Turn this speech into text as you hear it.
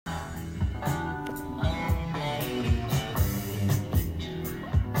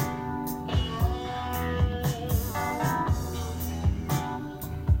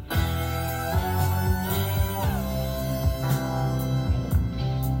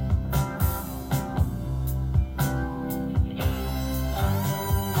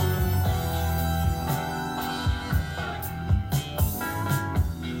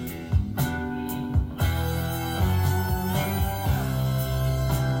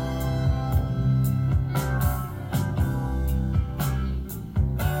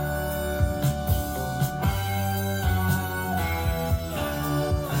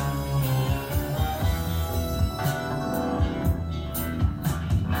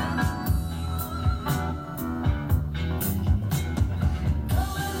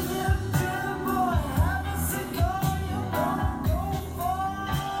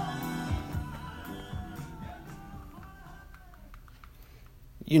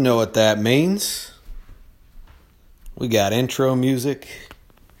You know what that means. We got intro music.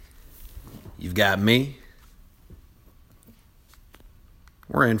 You've got me.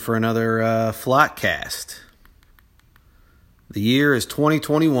 We're in for another Flockcast. The year is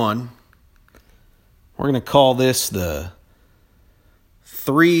 2021. We're going to call this the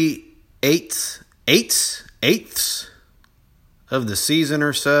 3/8 of the season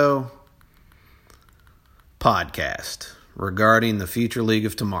or so podcast regarding the future league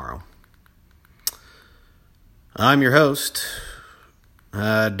of tomorrow. I'm your host,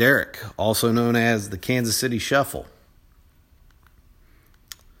 Derek, also known as the Kansas City Shuffle.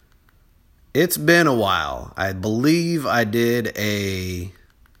 It's been a while. I believe I did a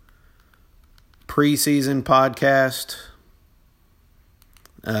preseason podcast.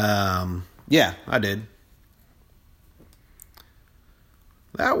 Yeah, I did.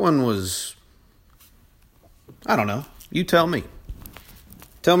 That one was, I don't know. You tell me.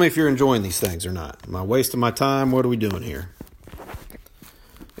 Tell me if you're enjoying these things or not. Am I wasting my time? What are we doing here?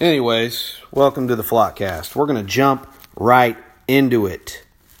 Anyways, welcome to the Flockcast. We're going to jump right into it.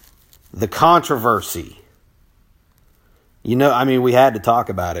 The controversy. You know, we had to talk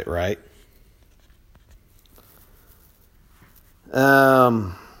about it, right?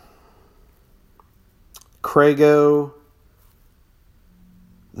 Crago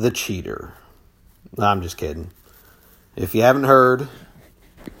the cheater. No, I'm just kidding. If you haven't heard,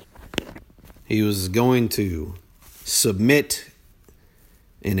 he was going to submit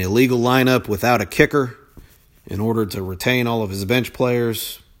an illegal lineup without a kicker in order to retain all of his bench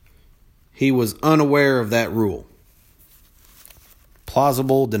players. He was unaware of that rule.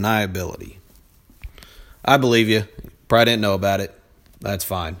 Plausible deniability. I believe you. Probably didn't know about it. That's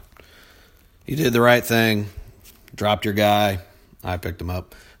fine. You did the right thing. Dropped your guy. I picked him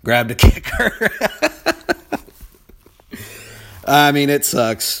up. Grabbed a kicker. It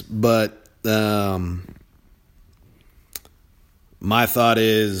sucks, but my thought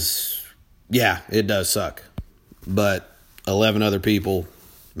is, yeah, it does suck. But 11 other people,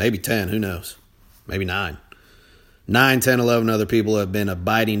 maybe 10, who knows? Maybe 9. 9, 10, 11 other people have been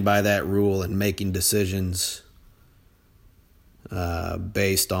abiding by that rule and making decisions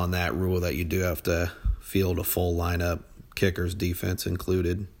based on that rule that you do have to field a full lineup, kickers, defense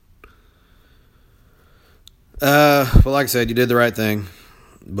included. But like I said, you did the right thing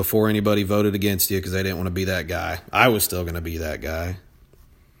before anybody voted against you because they didn't want to be that guy. I was still going to be that guy.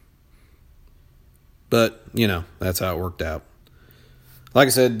 But, that's how it worked out. Like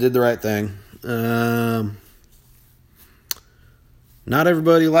I said, did the right thing. Not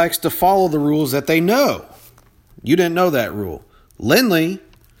everybody likes to follow the rules that they know. You didn't know that rule. Lindley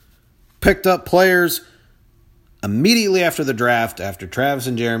picked up players immediately after the draft, after Travis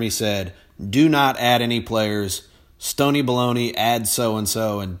and Jeremy said, do not add any players. Stoney Baloney, add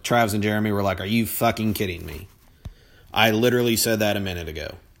so-and-so. And Travis and Jeremy were like, are you fucking kidding me? I literally said that a minute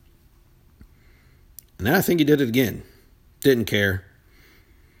ago. And then I think he did it again. Didn't care.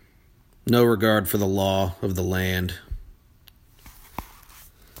 No regard for the law of the land.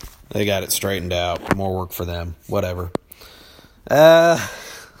 They got it straightened out. More work for them. Whatever.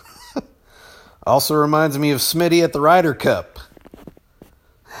 Also reminds me of Smitty at the Ryder Cup.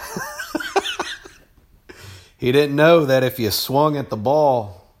 He didn't know that if you swung at the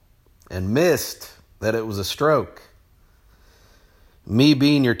ball and missed, that it was a stroke. Me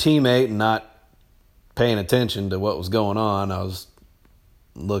being your teammate and not paying attention to what was going on, I was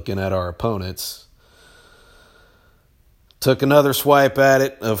looking at our opponents. Took another swipe at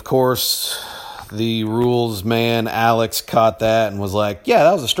it. Of course, the rules man, Alex, caught that and was like, yeah,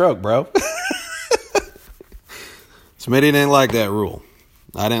 that was a stroke, bro. Smitty didn't like that rule.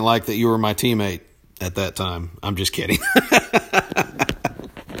 I didn't like that you were my teammate at that time. I'm just kidding.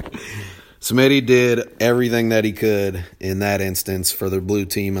 Smitty did everything that he could in that instance for the blue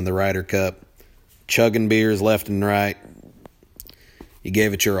team in the Ryder Cup. Chugging beers left and right. You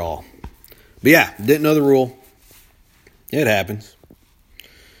gave it your all. But yeah, didn't know the rule. It happens.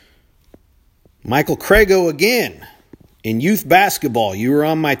 Michael Crago again. In youth basketball, you were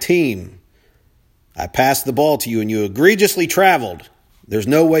on my team. I passed the ball to you and you egregiously traveled. There's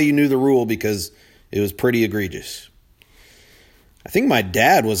no way you knew the rule because it was pretty egregious. I think my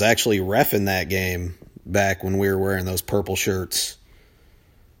dad was actually reffing that game back when we were wearing those purple shirts.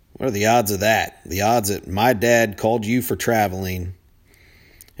 What are the odds of that? The odds that my dad called you for traveling,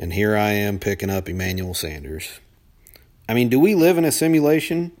 and here I am picking up Emmanuel Sanders. Do we live in a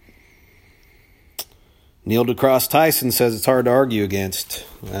simulation? Neil deGrasse Tyson says it's hard to argue against.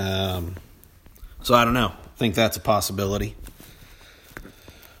 So I don't know. I think that's a possibility.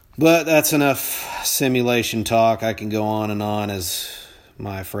 But that's enough simulation talk. I can go on and on as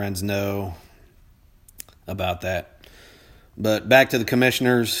my friends know about that. But back to the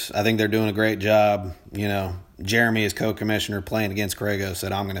commissioners, I think they're doing a great job. Jeremy, as co-commissioner, playing against Crago,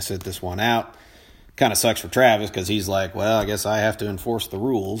 said, I'm going to sit this one out. Kind of sucks for Travis because he's like, well, I guess I have to enforce the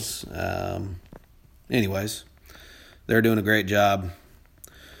rules. Anyways, they're doing a great job.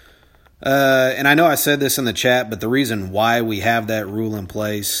 And I know I said this in the chat, but the reason why we have that rule in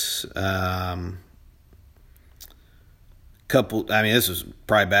place, this was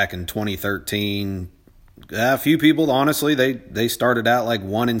probably back in 2013. A few people, honestly, they started out like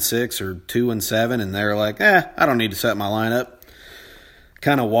 1-6 or 2-7, and they're like, I don't need to set my lineup.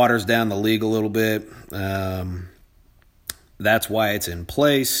 Kind of waters down the league a little bit. That's why it's in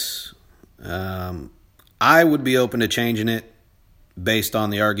place. I would be open to changing it based on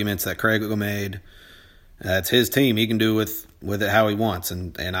the arguments that Craig made. It's his team. He can do with it how he wants,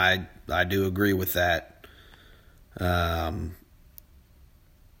 and I do agree with that. The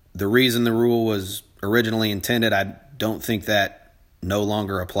reason the rule was originally intended, I don't think that no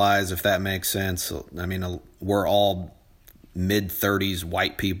longer applies, if that makes sense. I mean, we're all mid-30s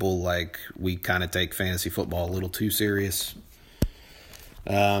white people. Like, we kind of take fantasy football a little too serious.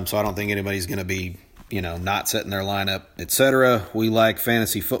 So I don't think anybody's going to be, not setting their lineup, etc. We like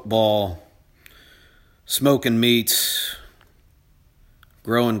fantasy football, smoking meats,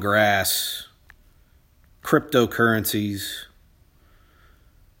 growing grass, cryptocurrencies,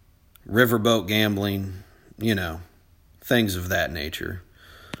 riverboat gambling, things of that nature.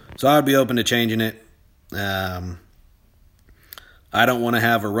 So I'd be open to changing it. I don't want to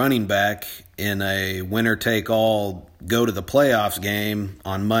have a running back in a winner-take-all, go-to-the-playoffs game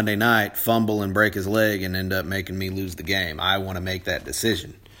on Monday night, fumble and break his leg and end up making me lose the game. I want to make that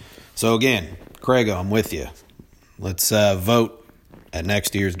decision. So again, Craig, I'm with you. Let's vote at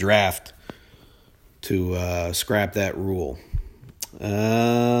next year's draft to scrap that rule.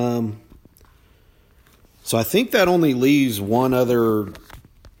 So I think that only leaves one other,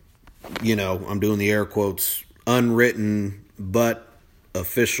 I'm doing the air quotes, unwritten but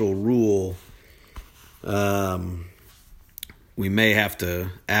official rule. We may have to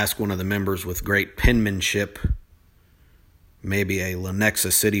ask one of the members with great penmanship, maybe a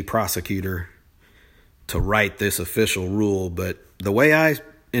Lenexa City prosecutor, to write this official rule. But the way I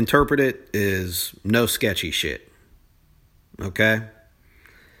interpret it is no sketchy shit. Okay?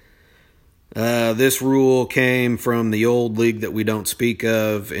 This rule came from the old league that we don't speak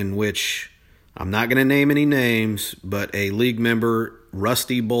of, in which I'm not going to name any names, but a league member,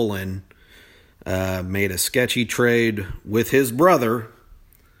 Rusty Bullen, made a sketchy trade with his brother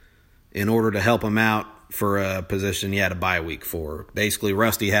in order to help him out for a position he had a bye week for. Basically,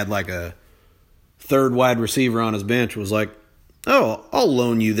 Rusty had like a third wide receiver on his bench, was like, oh, I'll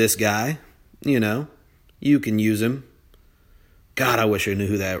loan you this guy. You can use him. God, I wish I knew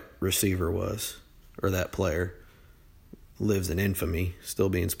who that receiver was, or that player. Lives in infamy, still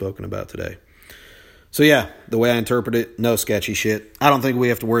being spoken about today. So yeah, the way I interpret it, no sketchy shit. I don't think we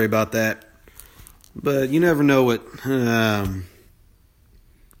have to worry about that. But you never know what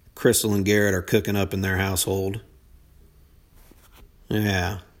Crystal and Garrett are cooking up in their household.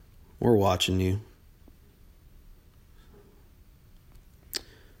 Yeah, we're watching you.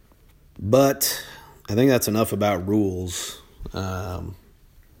 But I think that's enough about rules.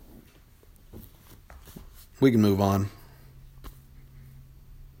 We can move on.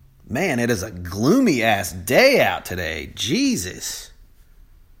 Man, it is a gloomy-ass day out today. Jesus.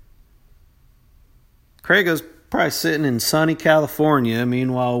 Craig's probably sitting in sunny California.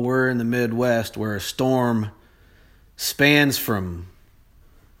 Meanwhile, we're in the Midwest where a storm spans from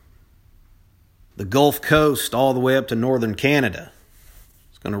the Gulf Coast all the way up to northern Canada.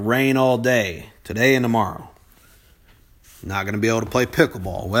 It's going to rain all day, today and tomorrow. Not going to be able to play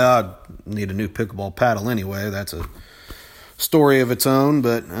pickleball. Well, I need a new pickleball paddle anyway. That's a story of its own,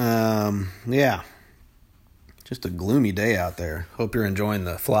 but yeah, just a gloomy day out there. Hope you're enjoying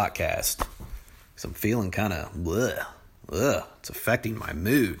the Flockcast, because I'm feeling kind of it's affecting my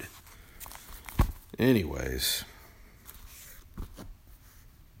mood. Anyways,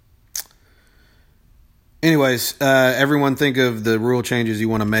 everyone think of the rule changes you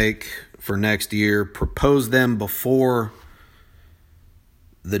want to make for next year. Propose them before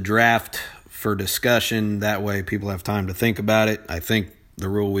the draft for discussion. That way people have time to think about it. I think the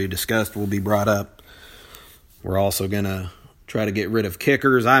rule we discussed will be brought up. We're also going to try to get rid of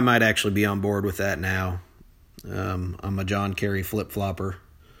kickers. I might actually be on board with that now. I'm a John Kerry flip-flopper.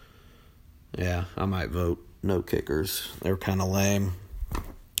 Yeah, I might vote no kickers. They're kind of lame.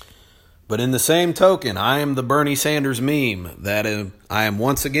 But in the same token, I am the Bernie Sanders meme that I am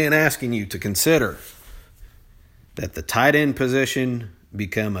once again asking you to consider that the tight end position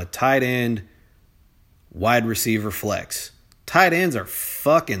become a tight end, wide receiver flex. Tight ends are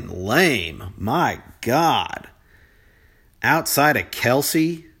fucking lame. My God. Outside of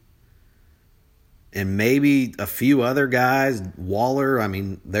Kelsey and maybe a few other guys, Waller, I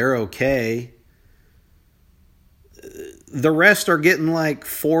mean, they're okay. The rest are getting like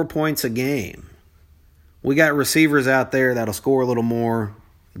 4 points a game. We got receivers out there that'll score a little more,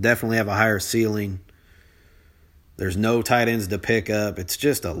 definitely have a higher ceiling. There's no tight ends to pick up. It's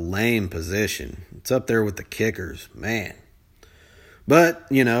just a lame position. It's up there with the kickers, man. But,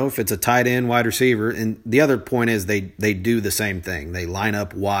 if it's a tight end, wide receiver, and the other point is they do the same thing. They line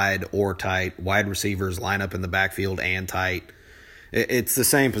up wide or tight. Wide receivers line up in the backfield and tight. It's the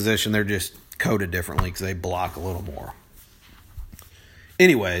same position. They're just coded differently because they block a little more.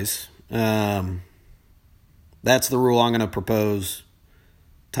 Anyways, that's the rule I'm going to propose.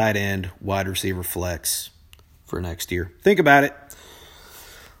 Tight end, wide receiver flex for next year. Think about it.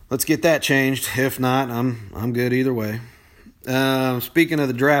 Let's get that changed. If not, I'm good either way. Speaking of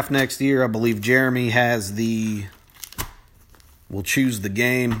the draft next year, I believe Jeremy will choose the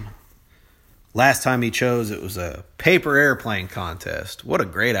game. Last time he chose, it was a paper airplane contest. What a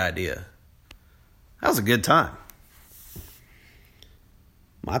great idea. That was a good time.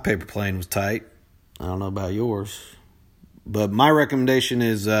 My paper plane was tight. I don't know about yours. But my recommendation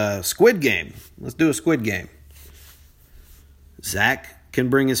is Squid Game. Let's do a Squid Game. Zach can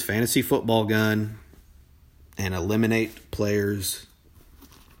bring his fantasy football gun and eliminate players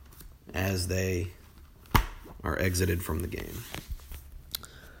as they are exited from the game.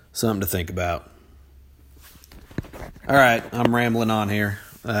 Something to think about. All right, I'm rambling on here.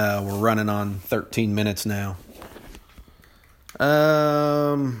 We're running on 13 minutes now.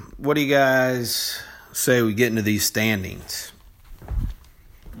 What do you guys say we get into these standings?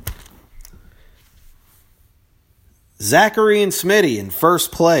 Zachary and Smitty in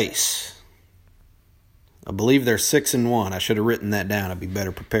first place. I believe they're 6-1. I should have written that down. I'd be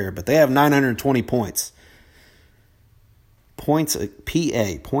better prepared. But they have 920 points. Points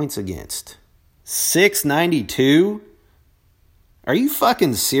against. 692? Are you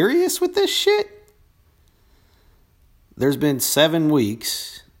fucking serious with this shit? There's been 7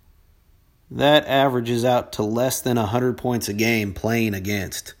 weeks. That averages out to less than 100 points a game playing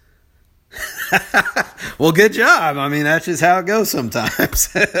against. Well, good job. I mean, that's just how it goes sometimes.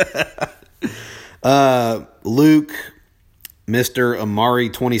 Luke, Mr. Amari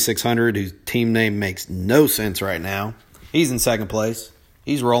 2600, whose team name makes no sense right now. He's in second place.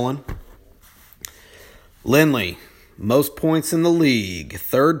 He's rolling. Lindley, most points in the league,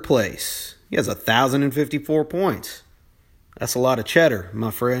 third place. He has 1,054 points. That's a lot of cheddar,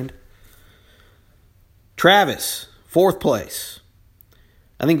 my friend. Travis, fourth place.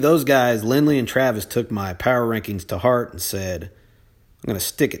 I think those guys, Lindley and Travis, took my power rankings to heart and said, I'm going to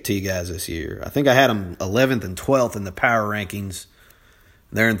stick it to you guys this year. I think I had them 11th and 12th in the power rankings.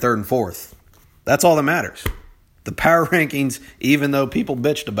 They're in third and fourth. That's all that matters. The power rankings, even though people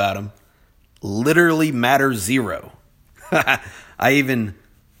bitched about them, literally matter zero. I even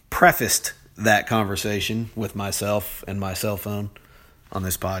prefaced that conversation with myself and my cell phone on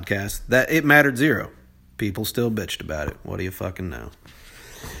this podcast that it mattered zero. People still bitched about it. What do you fucking know?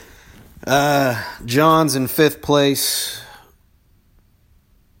 John's in fifth place.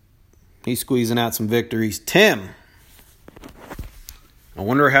 He's squeezing out some victories. Tim, I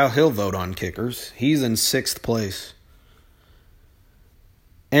wonder how he'll vote on kickers. He's in sixth place.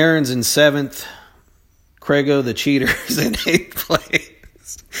 Aaron's in seventh. Craigo the cheater is in eighth place.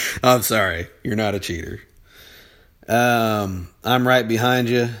 I'm sorry, you're not a cheater. I'm right behind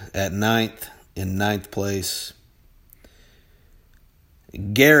you at ninth, in ninth place.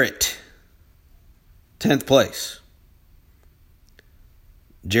 Garrett, 10th place.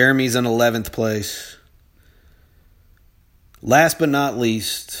 Jeremy's in 11th place. Last but not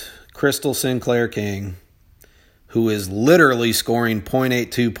least, Crystal Sinclair King, who is literally scoring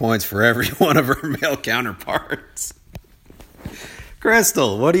 0.82 points for every one of her male counterparts.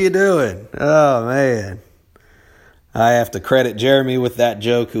 Crystal, what are you doing? Oh, man. I have to credit Jeremy with that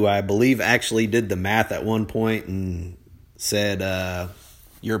joke, who I believe actually did the math at one point and said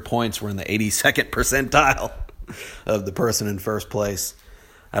your points were in the 82nd percentile of the person in first place.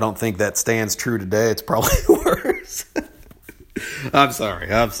 I don't think that stands true today. It's probably worse. I'm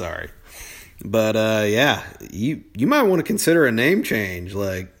sorry. But, yeah, you might want to consider a name change.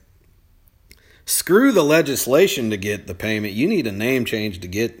 Like, screw the legislation to get the payment. You need a name change to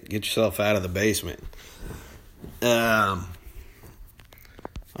get yourself out of the basement. On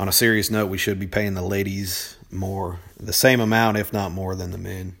a serious note, we should be paying the ladies more. The same amount, if not more, than the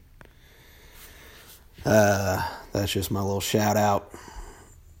men. That's just my little shout out.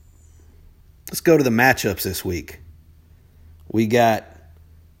 let's go to the matchups this week. We got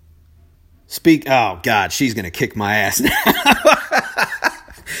oh, God, she's going to kick my ass now.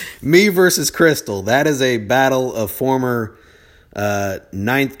 Me versus Crystal. That is a battle of former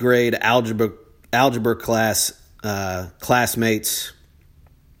ninth grade algebra class classmates.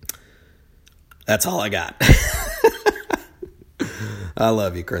 That's all I got. I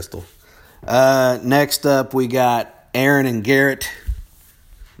love you, Crystal. Next up, we got Aaron and Garrett.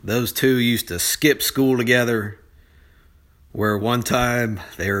 Those two used to skip school together, where one time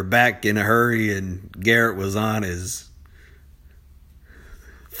they were back in a hurry and Garrett was on his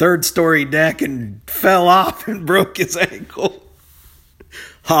third-story deck and fell off and broke his ankle.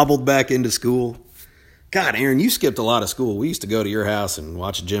 Hobbled back into school. God, Aaron, you skipped a lot of school. We used to go to your house and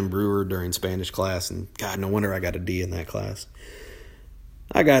watch Jim Brewer during Spanish class, and God, no wonder I got a D in that class.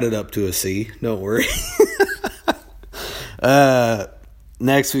 I got it up to a C. Don't worry.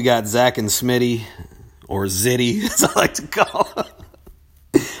 Next, we got Zach and Smitty, or Zitty, as I like to call him.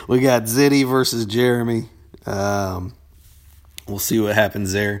 We got Zitty versus Jeremy. We'll see what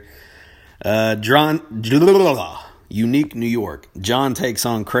happens there. Unique New York. John takes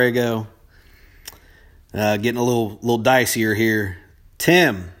on Crago. Getting a little dicier here.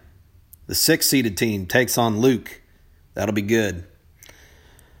 Tim, the 6-seeded team, takes on Luke. That'll be good.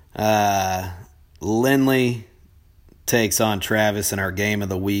 Lindley takes on Travis in our game of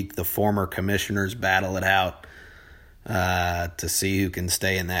the week. The former commissioners battle it out to see who can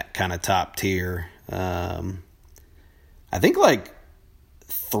stay in that kind of top tier. I think like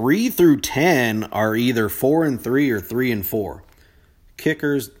 3 through 10 are either 4-3 or 3-4.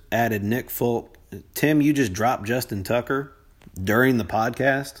 Kickers added Nick Folk. Tim, you just dropped Justin Tucker during the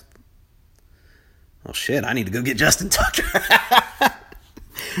podcast. Oh shit, I need to go get Justin Tucker.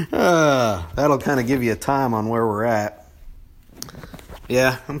 That'll kind of give you a time on where we're at.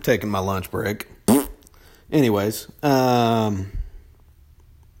 Yeah, I'm taking my lunch break. Anyways, that's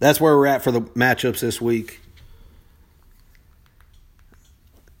where we're at for the matchups this week.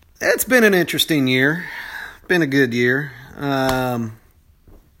 It's been an interesting year. Been a good year. That's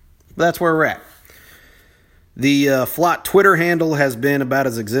where we're at. The Flott Twitter handle has been about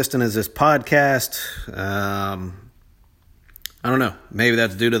as existent as this podcast. I don't know. Maybe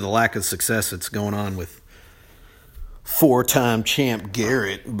that's due to the lack of success that's going on with 4-time champ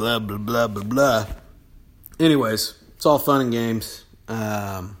Garrett. Blah, blah, blah, blah, blah. Anyways, it's all fun and games.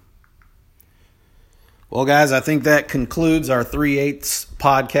 Well, guys, I think that concludes our 3/8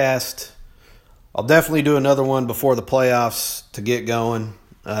 podcast. I'll definitely do another one before the playoffs to get going.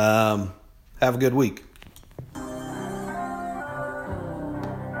 Have a good week.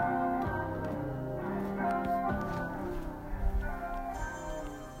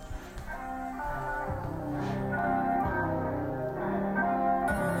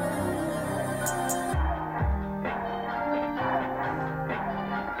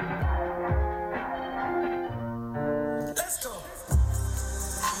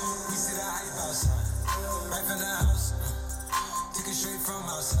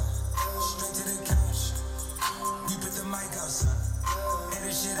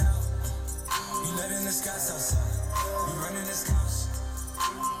 Letting the skies outside. We running this house.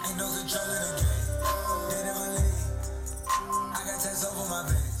 Ain't no controlling